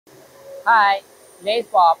Hi, this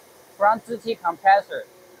is Bob from ZIQI Compressor.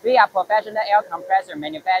 We are professional air compressor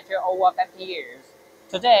manufacturer over 50 years.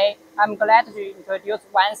 Today, I'm glad to introduce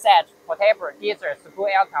one set portable diesel screw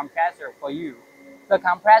air compressor for you. The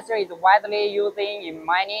compressor is widely used in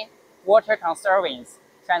mining, water conservation,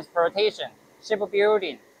 transportation,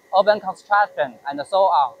 shipbuilding, urban construction, and so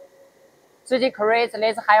on. ZIQI creates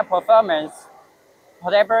this high-performance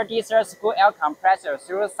portable diesel screw air compressor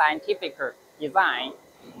through scientific design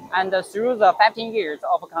and through the 15 years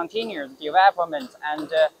of continuous development and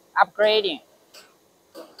upgrading.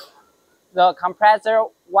 The compressor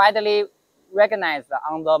widely recognized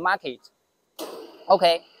on the market.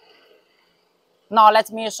 Okay, now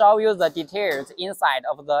let me show you the details inside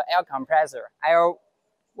of the air compressor. I'll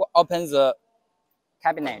open the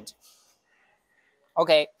cabinet.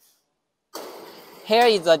 Okay, here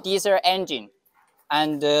is the diesel engine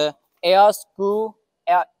and air screw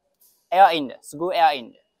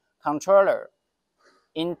end, controller,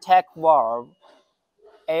 intake valve,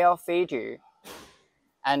 air filter,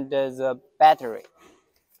 and the battery.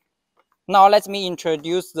 Now let me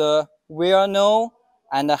introduce the well-known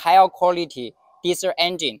and higher quality diesel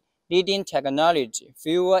engine, leading technology,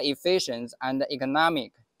 fuel efficient and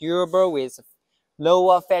economic, durable with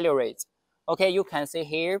lower failure rates. Okay, you can see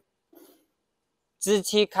here,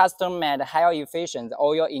 ZIQI custom-made higher efficient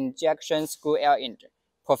oil injection screw air engine,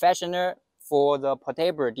 professional for the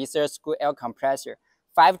portable diesel screw air compressor,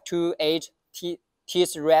 5 to 8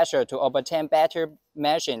 teeth ratio to obtain better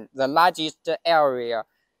meshing, the largest area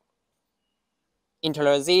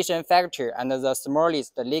utilization factor and the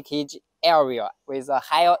smallest leakage area with a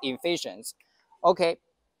higher efficiency. Okay,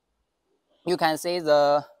 you can see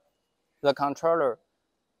the controller.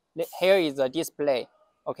 Here is the display.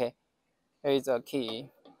 Okay, here is the key.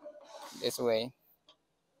 This way.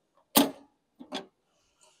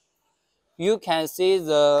 You can see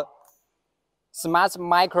the smart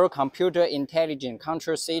microcomputer intelligent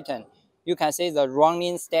control system. You can see the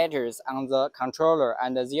running status on the controller,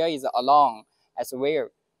 and there is alarm as well.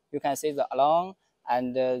 You can see the alarm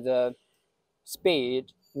and the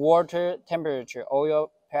speed, water temperature,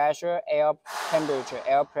 oil pressure, air temperature,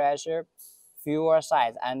 air pressure, fuel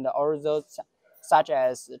size, and all those such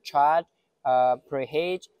as charge,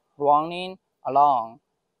 preheat, running, alarm,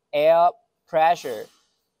 air pressure,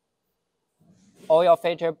 oil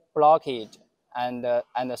filter blockage, and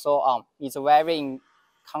so on. It's very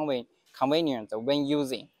convenient when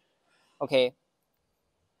using. Okay,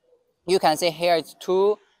 you can see here it's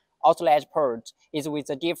two outlet ports. It's with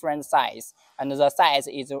a different size, and the size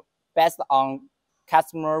is based on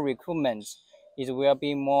customer requirements. It will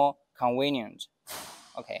be more convenient.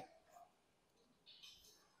 Okay.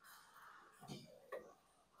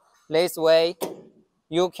 This way,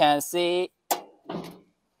 you can see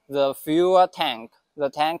the fuel tank. The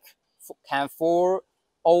tank can hold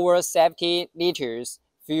over 70 liters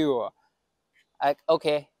fuel.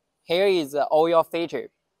 Okay, here is the oil filter.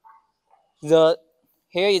 Here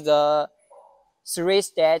is the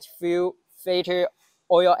three-stage fuel filter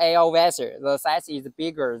oil air vessel. The size is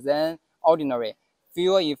bigger than ordinary.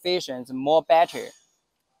 Fuel efficient, more better.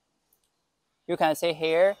 You can see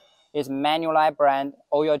here is Manulife brand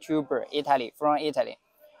oil tuber, Italy, from Italy.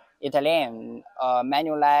 Italian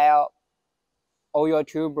Manulife oil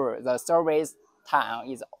tuber, the service time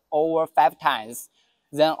is over 5 times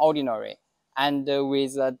than ordinary. And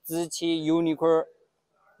with the ZIQI unique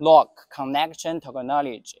lock connection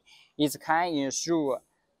technology, it can ensure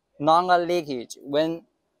non-leakage when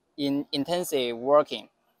in intensive working.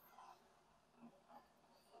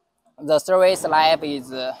 The service life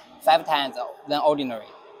is 5 times than ordinary.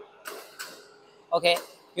 Okay,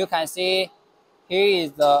 you can see here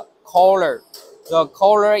is the cooler. The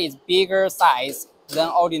cooler is bigger size than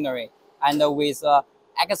ordinary, and with an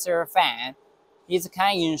extra fan, it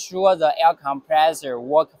can ensure the air compressor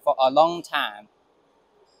work for a long time.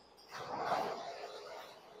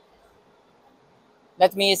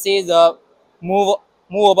 Let me see the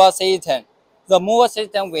movable system. The movable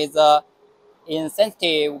system with the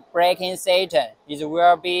insensitive braking system, it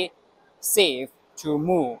will be safe to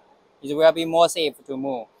move. It will be more safe to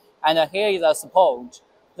move. And here is the support.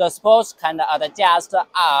 The support can adjust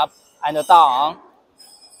up and down.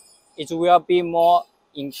 It will be more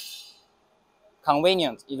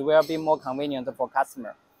convenient. It will be more convenient for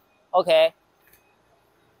customer. Okay.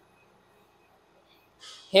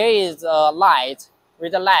 Here is a light,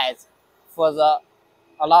 red light for the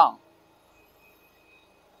alarm.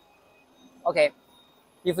 Okay.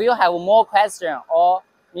 If you have more questions or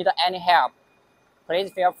need any help, please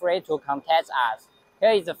feel free to contact us.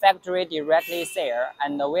 Here is the factory directly sale,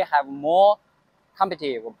 and we have more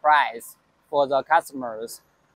competitive price for the customers.